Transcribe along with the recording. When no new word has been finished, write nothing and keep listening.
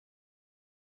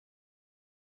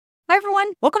Hi,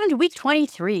 everyone. Welcome to week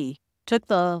 23. Took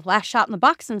the last shot in the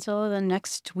box, and so the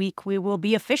next week we will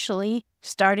be officially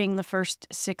starting the first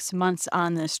 6 months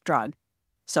on this drug.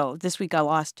 So this week I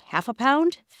lost half a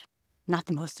pound. Not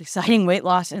the most exciting weight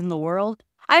loss in the world.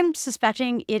 I'm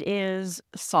suspecting it is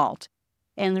salt.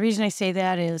 And the reason I say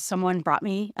that is someone brought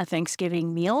me a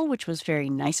Thanksgiving meal, which was very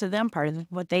nice of them, part of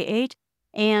what they ate.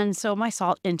 And so my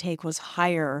salt intake was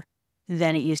higher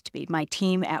than it used to be. My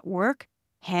team at work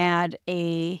had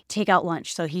a takeout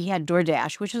lunch. So he had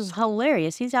DoorDash, which is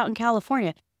hilarious. He's out in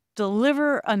California,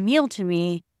 deliver a meal to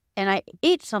me. And I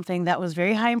ate something that was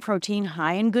very high in protein,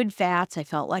 high in good fats. I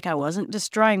felt like I wasn't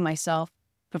destroying myself,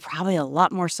 but probably a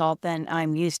lot more salt than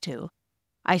I'm used to.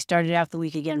 I started out the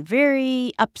week again,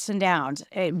 very ups and downs.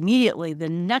 Immediately, the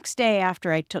next day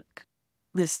after I took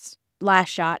this last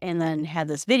shot and then had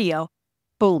this video,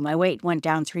 boom, my weight went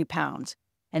down 3 pounds.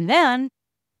 And then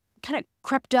kind of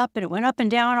crept up and it went up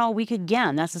and down all week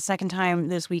again. That's the second time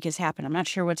this week has happened. I'm not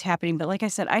sure what's happening, but like I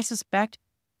said, I suspect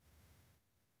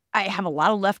I have a lot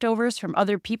of leftovers from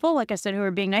other people, like I said, who are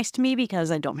being nice to me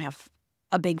because I don't have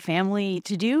a big family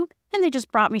to do. And they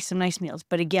just brought me some nice meals.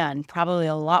 But again, probably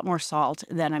a lot more salt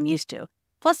than I'm used to.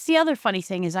 Plus, the other funny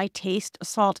thing is I taste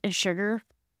salt and sugar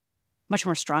much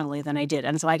more strongly than I did.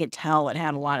 And so I could tell it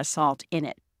had a lot of salt in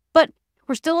it. But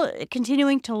we're still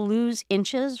continuing to lose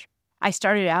inches. I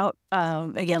started out,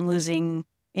 again, losing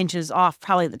inches off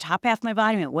probably the top half of my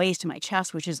body, my waist, to my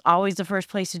chest, which is always the first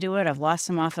place to do it. I've lost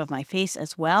some off of my face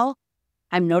as well.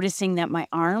 I'm noticing that my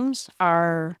arms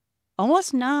are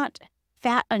almost not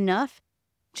fat enough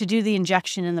to do the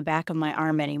injection in the back of my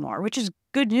arm anymore, which is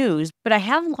good news. But I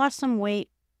have lost some weight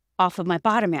off of my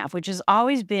bottom half, which has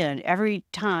always been, every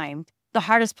time, the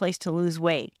hardest place to lose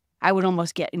weight. I would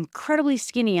almost get incredibly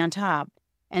skinny on top,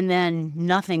 and then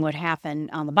nothing would happen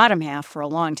on the bottom half for a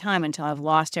long time until I've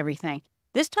lost everything.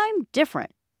 This time,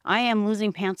 different. I am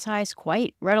losing pant size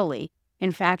quite readily.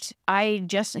 In fact, I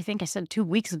think I said 2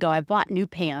 weeks ago, I bought new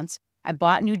pants. I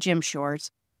bought new gym shorts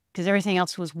because everything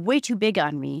else was way too big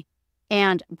on me.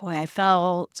 And boy, I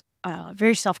felt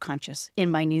very self-conscious in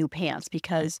my new pants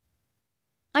because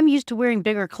I'm used to wearing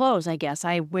bigger clothes, I guess.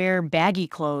 I wear baggy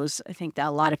clothes. I think that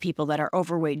a lot of people that are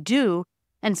overweight do.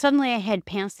 And suddenly I had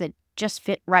pants that just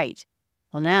fit right.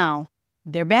 Well, now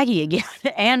they're baggy again,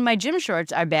 and my gym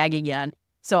shorts are baggy again.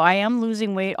 So I am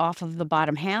losing weight off of the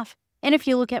bottom half. And if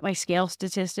you look at my scale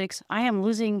statistics, I am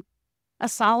losing a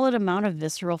solid amount of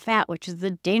visceral fat, which is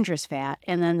the dangerous fat.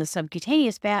 And then the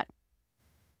subcutaneous fat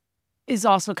is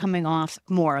also coming off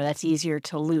more. That's easier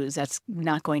to lose. That's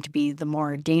not going to be the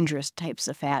more dangerous types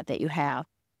of fat that you have.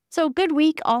 So good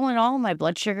week. All in all, my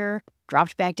blood sugar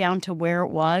dropped back down to where it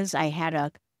was. I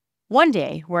had one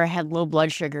day where I had low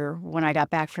blood sugar when I got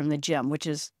back from the gym, which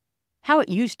is how it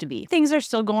used to be. Things are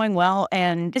still going well,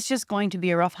 and it's just going to be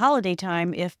a rough holiday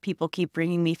time if people keep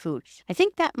bringing me food. I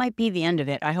think that might be the end of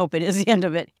it. I hope it is the end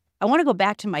of it. I want to go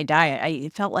back to my diet. I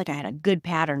felt like I had a good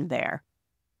pattern there.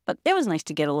 But it was nice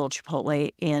to get a little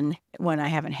Chipotle in when I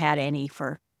haven't had any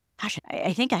for, gosh,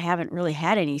 I think I haven't really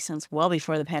had any since well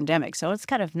before the pandemic. So it's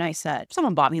kind of nice that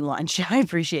someone bought me lunch. I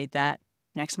appreciate that.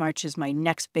 Next March is my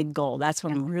next big goal. That's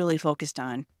what I'm really focused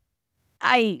on.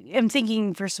 I am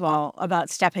thinking, first of all, about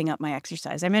stepping up my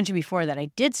exercise. I mentioned before that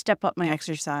I did step up my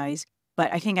exercise,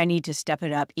 but I think I need to step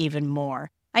it up even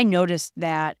more. I noticed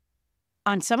that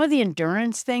on some of the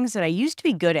endurance things that I used to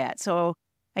be good at, so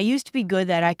I used to be good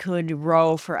that I could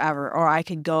row forever or I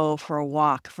could go for a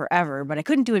walk forever, but I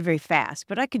couldn't do it very fast,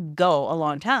 but I could go a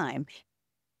long time.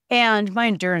 And my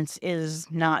endurance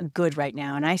is not good right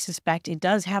now, and I suspect it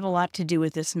does have a lot to do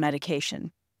with this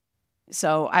medication.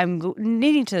 So I'm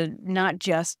needing to not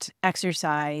just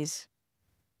exercise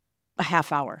a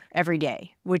half hour every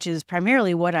day, which is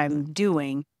primarily what I'm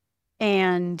doing,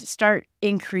 and start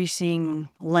increasing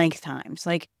length times.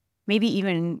 Like maybe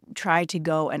even try to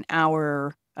go an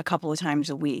hour a couple of times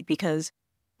a week, because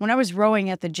when I was rowing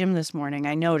at the gym this morning,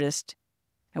 I noticed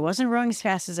I wasn't rowing as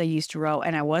fast as I used to row,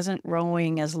 and I wasn't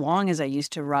rowing as long as I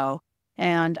used to row.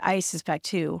 And I suspect,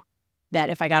 too, that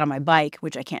if I got on my bike,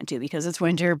 which I can't do because it's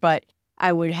winter, but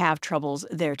I would have troubles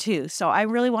there, too. So I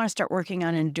really want to start working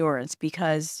on endurance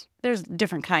because there's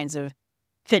different kinds of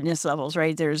fitness levels,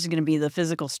 right? There's going to be the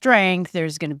physical strength.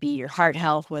 There's going to be your heart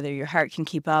health, whether your heart can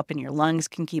keep up and your lungs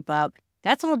can keep up.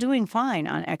 That's all doing fine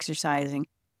on exercising.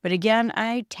 But again,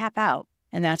 I tap out.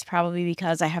 And that's probably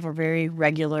because I have a very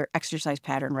regular exercise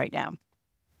pattern right now.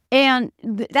 And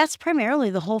that's primarily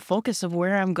the whole focus of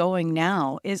where I'm going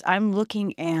now is I'm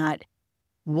looking at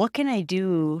what can I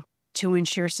do to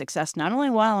ensure success, not only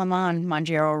while I'm on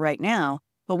Mounjaro right now,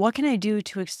 but what can I do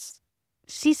to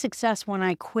see success when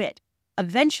I quit?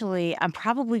 Eventually, I'm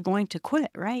probably going to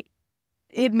quit, right?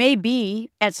 it may be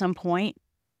at some point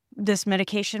this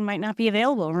medication might not be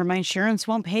available, or my insurance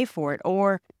won't pay for it,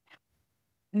 or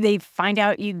they find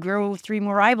out you grow 3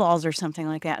 more eyeballs or something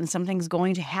like that, and something's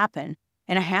going to happen.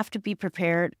 And I have to be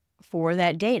prepared for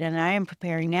that date, and I am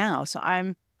preparing now. So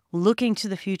I'm looking to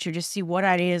the future to see what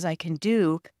it is I can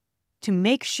do to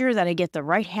make sure that I get the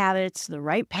right habits, the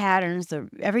right patterns,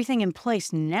 everything in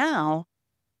place now,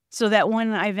 so that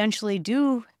when I eventually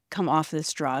do come off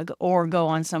this drug or go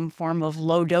on some form of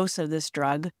low dose of this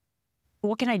drug,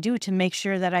 what can I do to make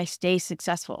sure that I stay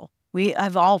successful? We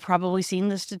have all probably seen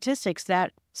the statistics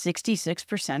that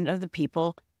 66% of the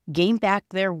people gain back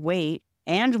their weight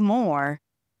and more,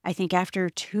 I think, after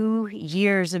 2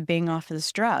 years of being off of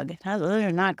this drug. Now, those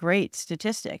are not great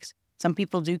statistics. Some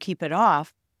people do keep it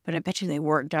off, but I bet you they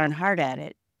work darn hard at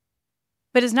it.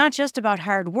 But it's not just about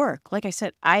hard work. Like I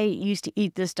said, I used to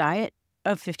eat this diet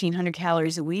of 1,500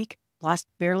 calories a week, lost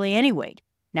barely any weight.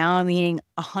 Now I'm eating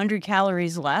 100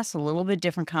 calories less, a little bit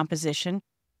different composition,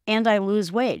 and I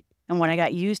lose weight. And when I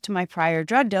got used to my prior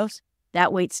drug dose,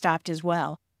 that weight stopped as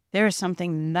well. There is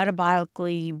something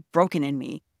metabolically broken in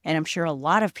me. And I'm sure a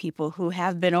lot of people who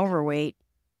have been overweight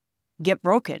get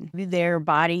broken. Their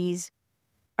bodies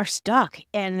are stuck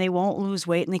and they won't lose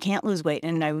weight and they can't lose weight.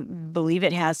 And I believe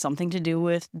it has something to do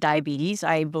with diabetes.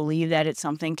 I believe that it's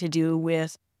something to do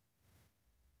with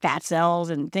fat cells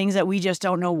and things that we just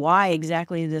don't know why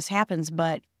exactly this happens.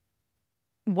 But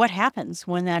what happens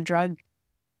when that drug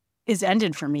is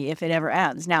ended for me, if it ever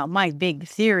ends? Now, my big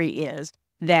theory is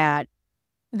that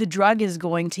the drug is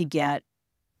going to get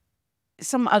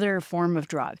some other form of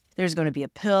drug. There's going to be a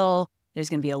pill. There's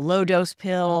going to be a low-dose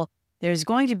pill. There's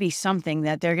going to be something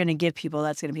that they're going to give people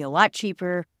that's going to be a lot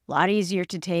cheaper, a lot easier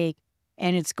to take,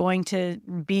 and it's going to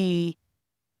be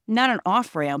not an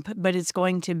off-ramp, but it's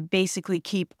going to basically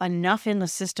keep enough in the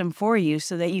system for you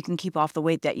so that you can keep off the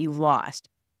weight that you've lost.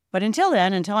 But until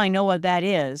then, until I know what that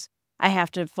is, I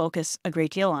have to focus a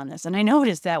great deal on this. And I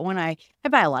noticed that when I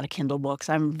buy a lot of Kindle books,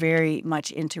 I'm very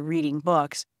much into reading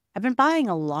books. I've been buying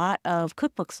a lot of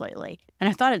cookbooks lately. And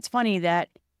I thought it's funny that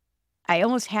I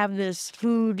almost have this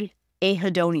food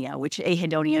ahedonia, which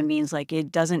ahedonia means like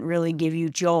it doesn't really give you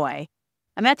joy.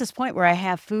 I'm at this point where I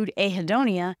have food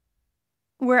ahedonia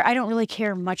where I don't really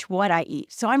care much what I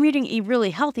eat. So I'm eat really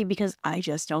healthy because I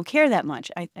just don't care that much.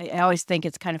 I always think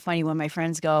it's kind of funny when my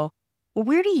friends go, well,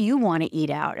 where do you want to eat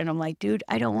out? And I'm like, dude,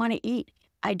 I don't want to eat.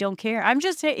 I don't care. I'm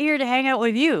just here to hang out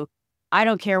with you. I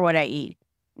don't care what I eat.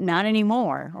 Not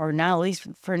anymore, or not at least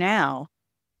for now.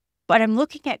 But I'm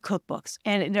looking at cookbooks,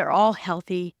 and they're all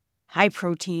healthy, high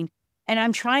protein, and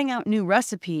I'm trying out new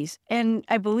recipes. And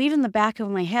I believe in the back of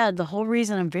my head, the whole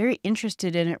reason I'm very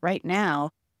interested in it right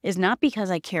now is not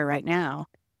because I care right now,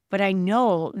 but I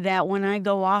know that when I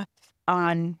go off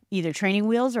on either training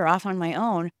wheels or off on my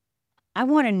own, I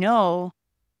want to know,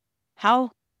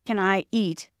 how can I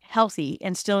eat healthy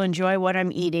and still enjoy what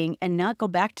I'm eating and not go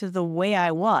back to the way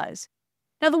I was.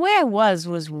 Now, the way I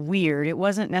was weird. It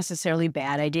wasn't necessarily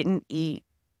bad. I didn't eat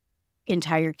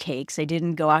entire cakes. I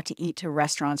didn't go out to eat to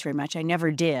restaurants very much. I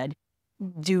never did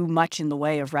do much in the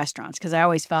way of restaurants because I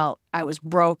always felt I was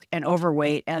broke and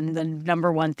overweight. And the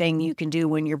number one thing you can do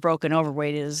when you're broke and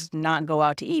overweight is not go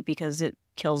out to eat because it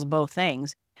kills both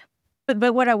things.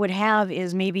 But what I would have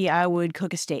is maybe I would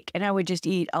cook a steak and I would just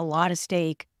eat a lot of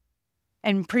steak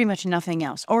and pretty much nothing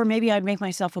else. Or maybe I'd make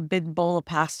myself a big bowl of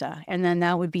pasta and then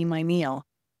that would be my meal.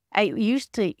 I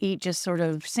used to eat just sort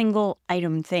of single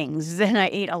item things. Then I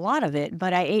ate a lot of it,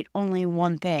 but I ate only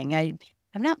one thing.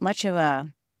 I'm not much of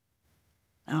a,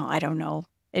 I don't know,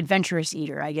 adventurous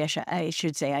eater, I guess I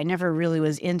should say. I never really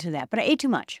was into that, but I ate too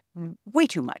much, way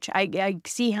too much. I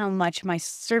see how much my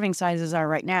serving sizes are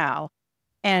right now,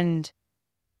 and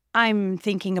I'm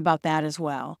thinking about that as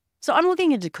well. So I'm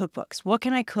looking into cookbooks. What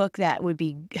can I cook that would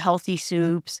be healthy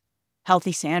soups,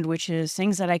 healthy sandwiches,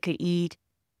 things that I could eat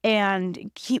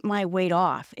and keep my weight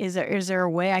off? Is there a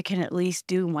way I can at least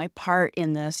do my part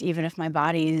in this, even if my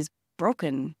body is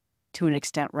broken to an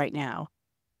extent right now?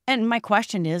 And my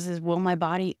question is will my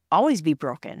body always be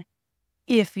broken?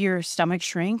 If your stomach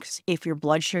shrinks, if your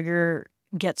blood sugar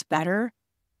gets better,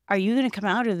 are you going to come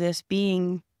out of this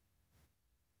being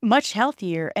much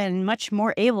healthier and much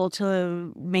more able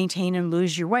to maintain and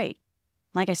lose your weight?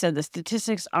 Like I said, the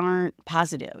statistics aren't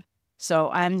positive, so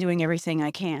I'm doing everything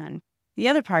I can. The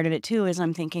other part of it, too, is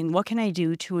I'm thinking, what can I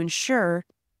do to ensure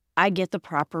I get the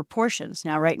proper portions?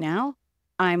 Now, right now,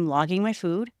 I'm logging my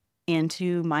food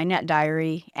into my Net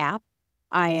Diary app.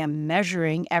 I am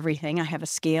measuring everything. I have a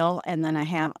scale, and then I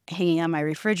have hanging on my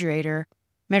refrigerator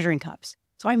measuring cups.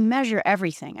 So I measure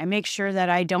everything. I make sure that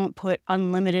I don't put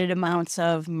unlimited amounts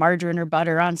of margarine or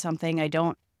butter on something. I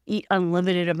don't eat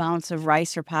unlimited amounts of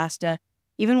rice or pasta.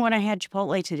 Even when I had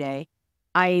Chipotle today,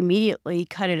 I immediately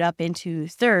cut it up into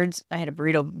thirds. I had a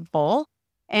burrito bowl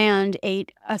and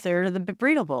ate a third of the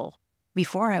burrito bowl.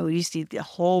 Before, I would used to eat the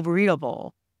whole burrito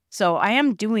bowl. So I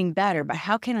am doing better, but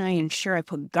how can I ensure I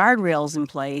put guardrails in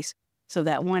place so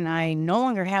that when I no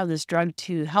longer have this drug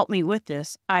to help me with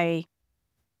this, I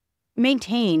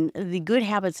maintain the good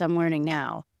habits I'm learning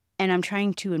now. And I'm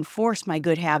trying to enforce my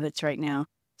good habits right now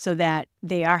so that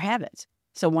they are habits.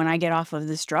 So when I get off of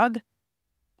this drug,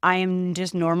 I am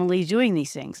just normally doing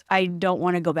these things. I don't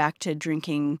want to go back to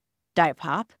drinking Diet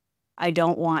Pop. I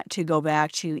don't want to go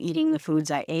back to eating the foods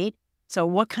I ate. So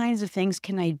what kinds of things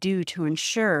can I do to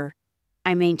ensure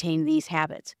I maintain these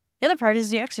habits? The other part is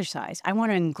the exercise. I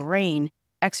want to ingrain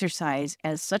exercise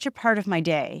as such a part of my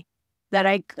day that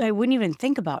I wouldn't even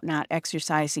think about not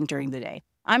exercising during the day.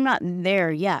 I'm not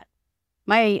there yet.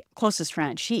 My closest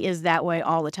friend, she is that way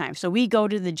all the time. So we go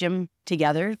to the gym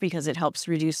together because it helps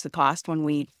reduce the cost when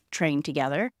we train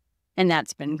together. And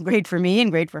that's been great for me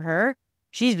and great for her.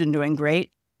 She's been doing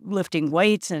great, lifting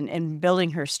weights and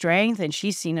building her strength, and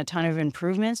she's seen a ton of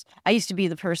improvements. I used to be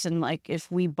the person, like, if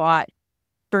we bought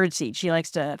birdseed, she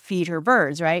likes to feed her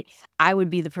birds, right? I would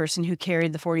be the person who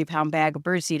carried the 40-pound bag of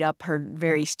birdseed up her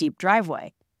very steep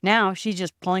driveway. Now she's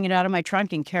just pulling it out of my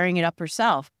trunk and carrying it up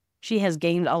herself. She has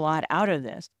gained a lot out of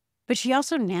this, but she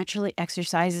also naturally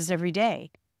exercises every day.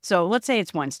 So let's say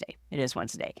it's Wednesday. It is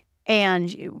Wednesday.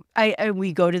 And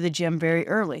we go to the gym very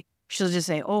early. She'll just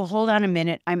say, oh, hold on a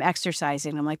minute, I'm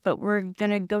exercising. I'm like, but we're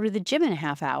going to go to the gym in a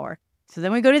half hour. So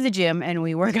then we go to the gym and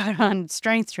we work out on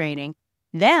strength training.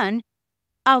 Then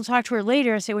I'll talk to her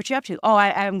later and say, what you up to? Oh,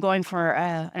 I'm going for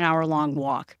an hour-long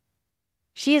walk.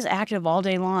 She is active all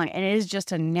day long, and it is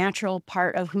just a natural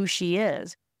part of who she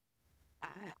is.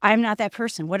 I'm not that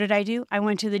person. What did I do? I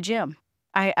went to the gym.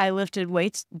 I lifted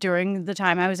weights during the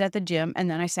time I was at the gym, and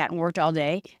then I sat and worked all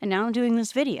day, and now I'm doing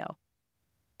this video.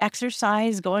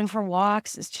 Exercise, going for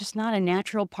walks, is just not a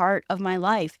natural part of my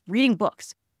life. Reading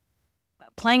books,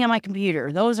 playing on my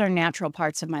computer, those are natural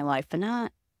parts of my life, but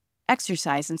not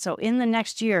exercise. And so in the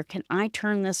next year, can I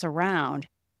turn this around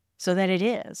so that it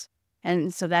is?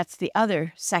 And so that's the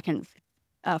other second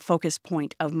focus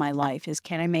point of my life is,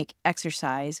 can I make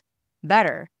exercise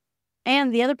better?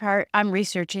 And the other part I'm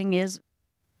researching is,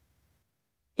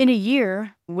 in a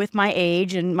year with my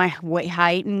age and my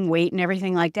height and weight and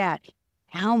everything like that,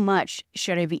 how much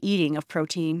should I be eating of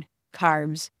protein,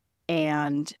 carbs,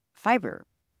 and fiber?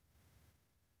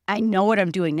 I know what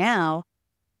I'm doing now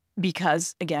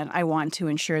because, again, I want to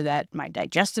ensure that my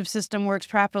digestive system works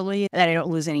properly, that I don't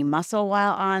lose any muscle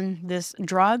while on this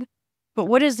drug. But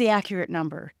what is the accurate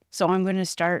number? So I'm going to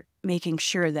start making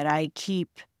sure that I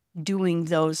keep doing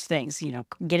those things,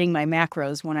 getting my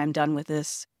macros when I'm done with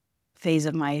this phase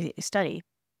of my study.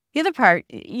 The other part,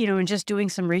 in just doing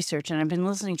some research, and I've been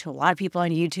listening to a lot of people on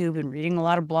YouTube and reading a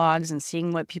lot of blogs and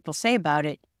seeing what people say about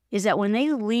it, is that when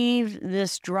they leave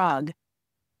this drug,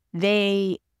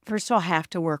 they, first of all, have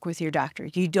to work with your doctor.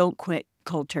 You don't quit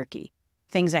cold turkey.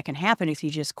 Things that can happen if you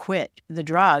just quit the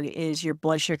drug is your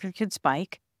blood sugar could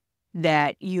spike,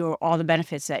 that all the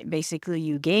benefits that basically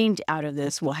you gained out of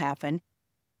this will happen.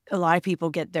 A lot of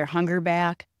people get their hunger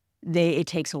back. It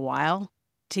takes a while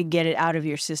to get it out of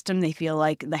your system. They feel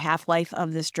like the half-life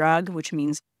of this drug, which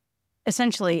means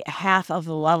essentially half of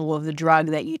the level of the drug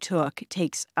that you took,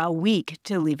 takes a week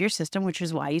to leave your system, which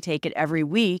is why you take it every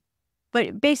week.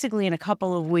 But basically in a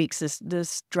couple of weeks,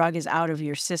 this drug is out of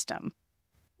your system.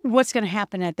 What's going to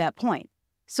happen at that point?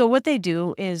 So what they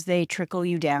do is they trickle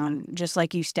you down, just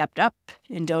like you stepped up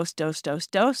in dose, dose, dose,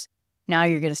 dose. Now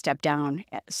you're going to step down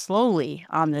slowly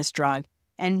on this drug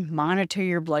and monitor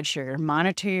your blood sugar,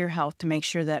 monitor your health to make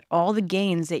sure that all the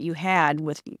gains that you had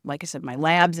with, like I said, my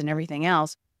labs and everything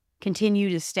else continue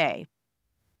to stay.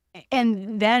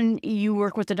 And then you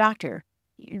work with the doctor.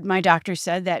 My doctor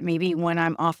said that maybe when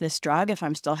I'm off this drug, if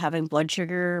I'm still having blood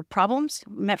sugar problems,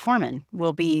 metformin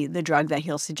will be the drug that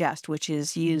he'll suggest, which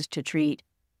is used to treat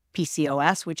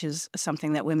PCOS, which is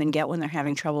something that women get when they're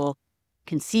having trouble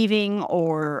conceiving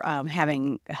or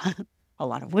having a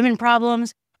lot of women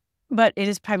problems. But it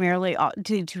is primarily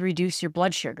to reduce your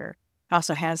blood sugar. It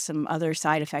also has some other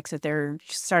side effects that they're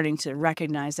starting to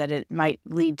recognize that it might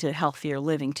lead to healthier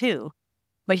living too.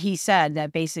 But he said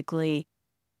that basically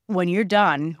when you're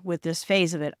done with this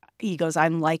phase of it, he goes,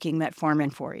 I'm liking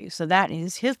metformin for you. So that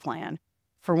is his plan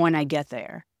for when I get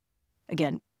there.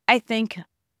 Again, I think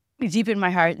deep in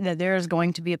my heart that there is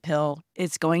going to be a pill.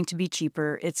 It's going to be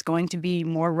cheaper. It's going to be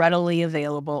more readily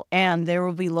available, and there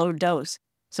will be low dose.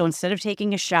 So instead of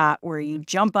taking a shot where you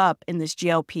jump up in this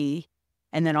GLP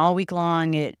and then all week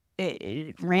long it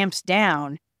ramps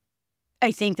down,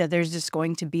 I think that there's just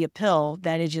going to be a pill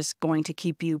that is just going to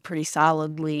keep you pretty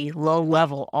solidly low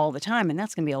level all the time, and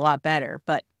that's going to be a lot better.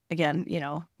 But again,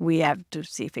 we have to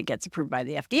see if it gets approved by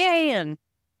the FDA and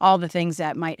all the things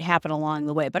that might happen along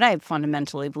the way. But I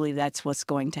fundamentally believe that's what's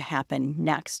going to happen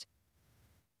next.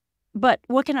 But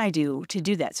what can I do to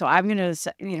do that? So I'm going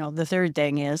to, the third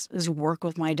thing is work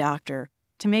with my doctor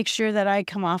to make sure that I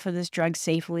come off of this drug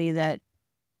safely, that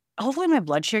hopefully my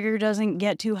blood sugar doesn't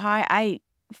get too high. I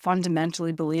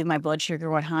fundamentally believe my blood sugar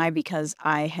went high because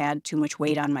I had too much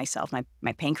weight on myself.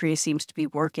 My pancreas seems to be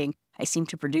working. I seem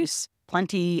to produce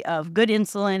plenty of good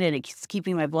insulin, and it's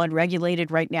keeping my blood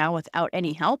regulated right now without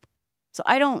any help. So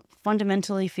I don't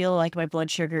fundamentally feel like my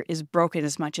blood sugar is broken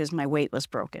as much as my weight was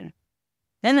broken.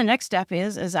 Then the next step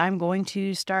is I'm going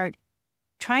to start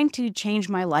trying to change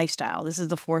my lifestyle. This is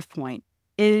the fourth point.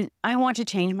 I want to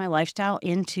change my lifestyle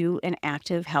into an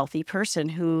active, healthy person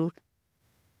who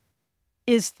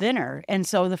is thinner. And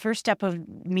so the first step of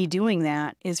me doing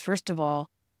that is, first of all,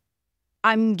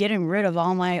 I'm getting rid of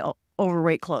all my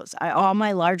overweight clothes. All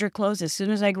my larger clothes, as soon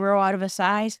as I grow out of a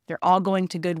size, they're all going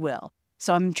to Goodwill.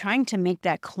 So I'm trying to make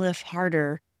that cliff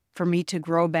harder for me to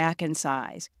grow back in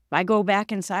size. If I go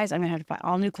back in size, I'm going to have to buy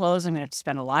all new clothes. I'm going to have to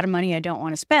spend a lot of money I don't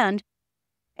want to spend.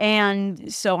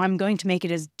 And so I'm going to make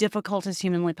it as difficult as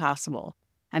humanly possible.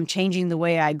 I'm changing the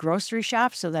way I grocery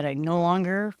shop so that I no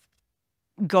longer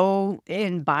go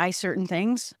and buy certain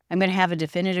things. I'm going to have a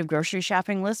definitive grocery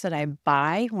shopping list that I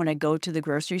buy when I go to the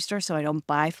grocery store so I don't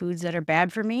buy foods that are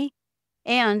bad for me.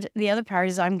 And the other part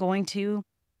is I'm going to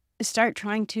start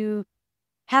trying to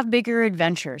have bigger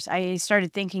adventures. I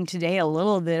started thinking today a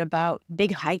little bit about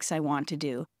big hikes I want to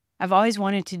do. I've always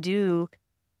wanted to do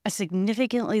a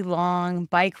significantly long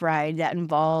bike ride that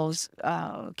involves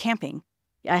camping.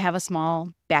 I have a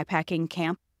small backpacking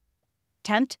camp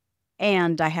tent,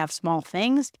 and I have small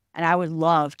things, and I would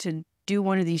love to do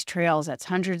one of these trails that's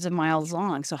hundreds of miles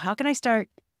long. So how can I start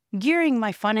gearing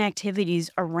my fun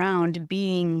activities around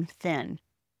being thin?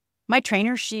 My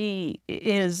trainer, she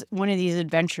is one of these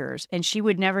adventurers, and she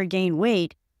would never gain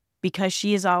weight because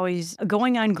she is always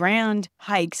going on grand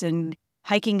hikes and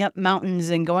hiking up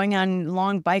mountains and going on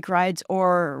long bike rides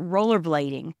or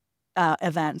rollerblading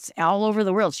events all over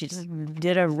the world. She just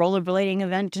did a rollerblading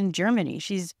event in Germany.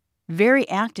 She's very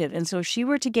active. And so if she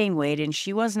were to gain weight and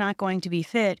she was not going to be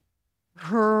fit,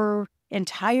 her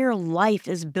entire life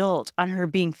is built on her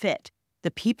being fit.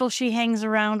 The people she hangs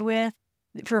around with,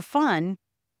 for fun,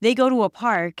 they go to a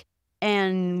park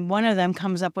and one of them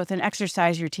comes up with an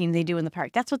exercise routine they do in the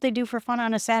park. That's what they do for fun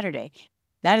on a Saturday.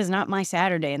 That is not my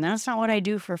Saturday, and that's not what I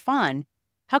do for fun.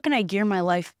 How can I gear my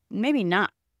life, maybe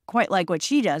not quite like what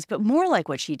she does, but more like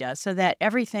what she does, so that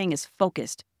everything is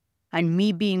focused on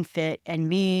me being fit and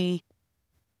me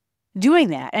doing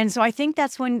that? And so I think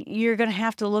that's when you're going to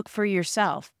have to look for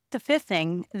yourself. The fifth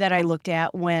thing that I looked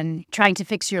at when trying to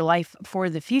fix your life for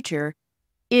the future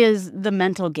is the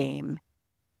mental game.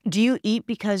 Do you eat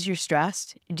because you're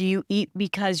stressed? Do you eat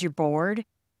because you're bored?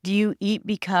 Do you eat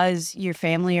because your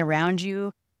family around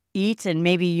you eats and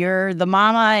maybe you're the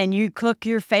mama and you cook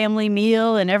your family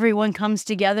meal and everyone comes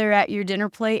together at your dinner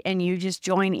plate and you just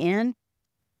join in?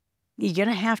 You're going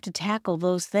to have to tackle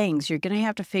those things. You're going to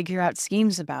have to figure out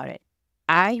schemes about it.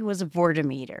 I was a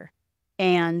boredom eater.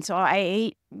 And so I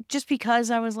ate just because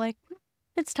I was like,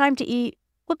 it's time to eat.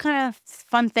 What kind of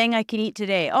fun thing I could eat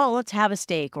today? Oh, let's have a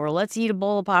steak, or let's eat a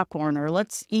bowl of popcorn, or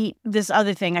let's eat this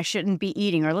other thing I shouldn't be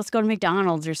eating, or let's go to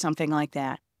McDonald's or something like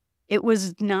that. It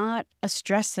was not a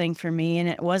stress thing for me, and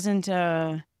it wasn't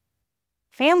a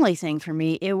family thing for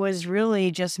me. It was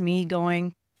really just me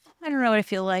going, I don't know what I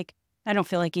feel like. I don't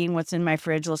feel like eating what's in my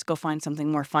fridge. Let's go find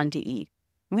something more fun to eat.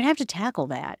 I'm going to have to tackle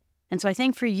that. And so I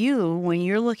think for you, when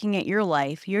you're looking at your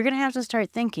life, you're going to have to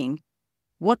start thinking,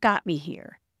 what got me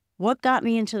here? What got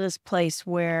me into this place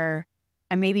where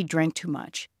I maybe drank too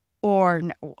much, or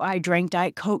I drank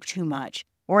Diet Coke too much,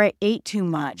 or I ate too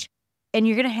much? And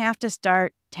you're going to have to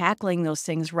start tackling those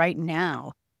things right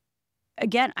now.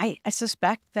 Again, I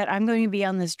suspect that I'm going to be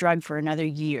on this drug for another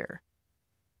year.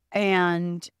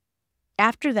 And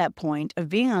after that point of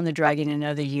being on the drug in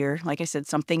another year, like I said,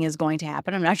 something is going to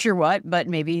happen. I'm not sure what, but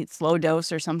maybe it's low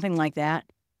dose or something like that.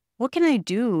 What can I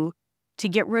do to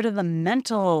get rid of the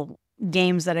mental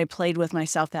games that I played with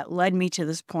myself that led me to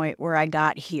this point where I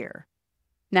got here?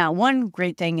 Now, one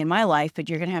great thing in my life, but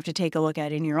you're going to have to take a look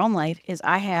at in your own life, is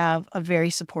I have a very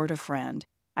supportive friend.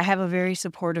 I have a very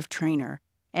supportive trainer.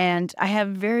 And I have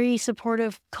very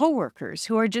supportive coworkers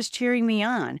who are just cheering me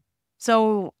on.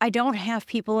 So I don't have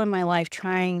people in my life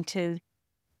trying to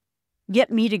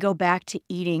get me to go back to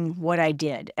eating what I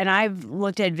did. And I've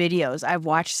looked at videos. I've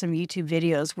watched some YouTube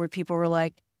videos where people were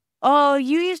like, Oh,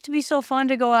 you used to be so fun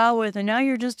to go out with, and now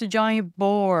you're just a giant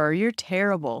bore. You're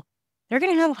terrible. They're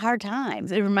going to have hard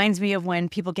times. It reminds me of when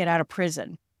people get out of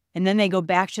prison and then they go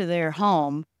back to their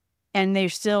home and they're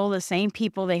still the same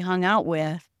people they hung out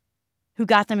with who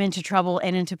got them into trouble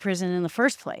and into prison in the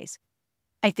first place.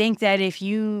 I think that if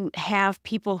you have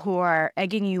people who are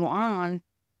egging you on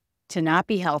to not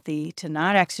be healthy, to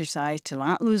not exercise, to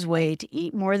not lose weight, to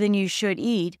eat more than you should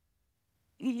eat,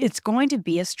 it's going to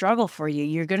be a struggle for you.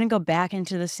 You're going to go back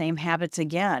into the same habits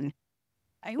again.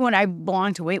 When I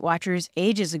belonged to Weight Watchers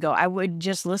ages ago, I would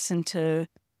just listen to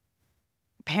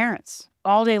parents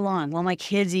all day long. Well, my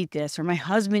kids eat this, or my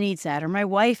husband eats that, or my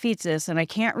wife eats this, and I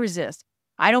can't resist.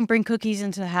 I don't bring cookies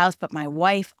into the house, but my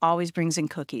wife always brings in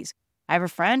cookies. I have a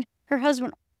friend, her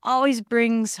husband always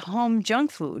brings home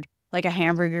junk food, like a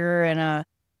hamburger and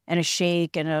a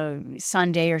shake and a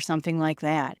sundae or something like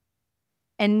that.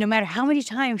 And no matter how many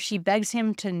times she begs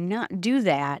him to not do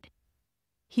that,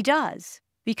 he does.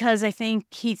 Because I think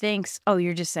he thinks, oh,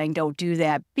 you're just saying don't do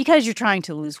that because you're trying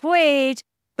to lose weight,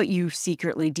 but you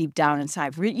secretly deep down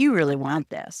inside, you really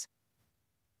want this.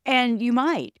 And you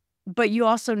might, but you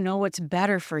also know what's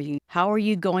better for you. How are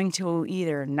you going to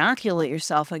either inoculate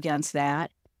yourself against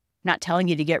that? Not telling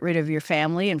you to get rid of your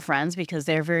family and friends because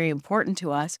they're very important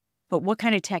to us, but what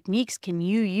kind of techniques can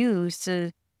you use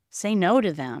to say no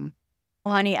to them?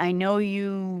 Well, honey, I know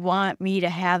you want me to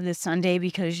have this sundae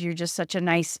because you're just such a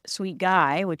nice, sweet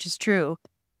guy, which is true,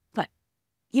 but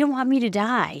you don't want me to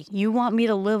die. You want me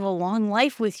to live a long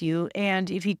life with you,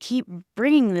 and if you keep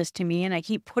bringing this to me and I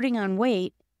keep putting on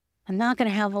weight, I'm not going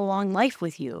to have a long life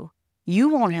with you. You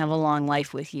won't have a long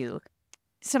life with you.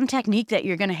 Some technique that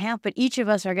you're going to have, but each of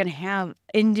us are going to have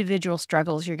individual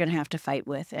struggles you're going to have to fight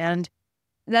with, and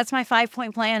that's my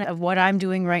 5-point plan of what I'm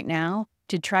doing right now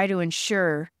to try to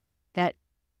ensure that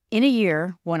in a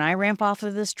year, when I ramp off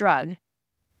of this drug,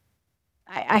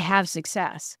 I have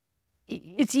success.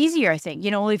 It's easier, I think. You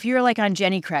know, if you're like on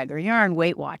Jenny Craig or you're on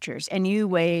Weight Watchers and you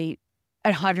weigh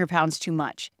 100 pounds too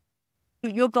much,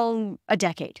 you'll go a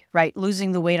decade, right,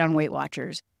 losing the weight on Weight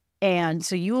Watchers. And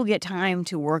so you will get time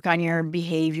to work on your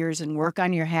behaviors and work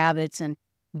on your habits and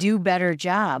do better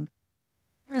job.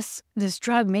 This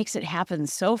drug makes it happen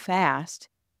so fast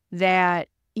that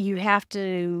you have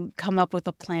to come up with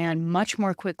a plan much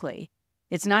more quickly.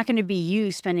 It's not going to be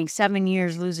you spending 7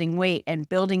 years losing weight and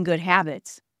building good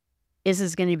habits. This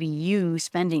is going to be you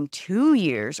spending 2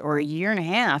 years or a year and a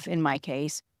half, in my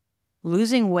case,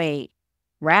 losing weight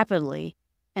rapidly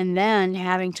and then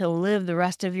having to live the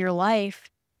rest of your life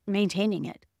maintaining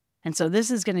it. And so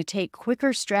this is going to take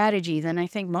quicker strategy than I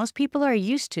think most people are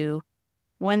used to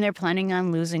when they're planning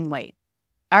on losing weight.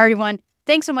 All right, everyone.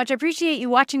 Thanks so much. I appreciate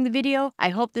you watching the video. I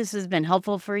hope this has been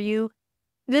helpful for you.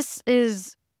 This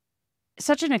is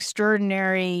such an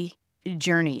extraordinary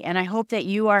journey, and I hope that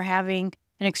you are having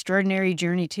an extraordinary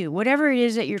journey too. Whatever it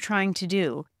is that you're trying to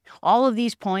do, all of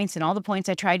these points and all the points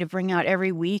I try to bring out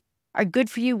every week are good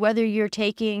for you, whether you're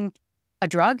taking a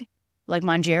drug like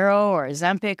Mounjaro or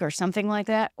Ozempic or something like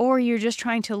that, or you're just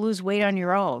trying to lose weight on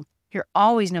your own. You're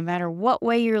always, no matter what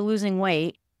way you're losing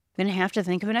weight, going to have to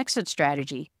think of an exit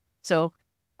strategy. So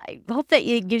I hope that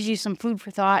it gives you some food for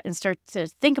thought and start to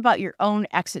think about your own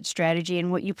exit strategy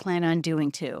and what you plan on doing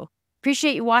too.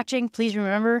 Appreciate you watching. Please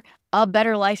remember,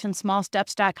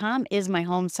 abetterlifeinsmallsteps.com is my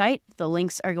home site. The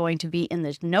links are going to be in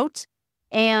the notes.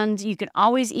 And you can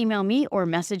always email me or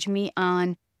message me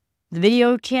on the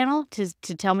video channel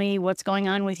to tell me what's going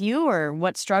on with you or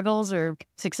what struggles or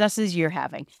successes you're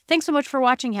having. Thanks so much for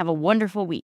watching. Have a wonderful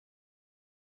week.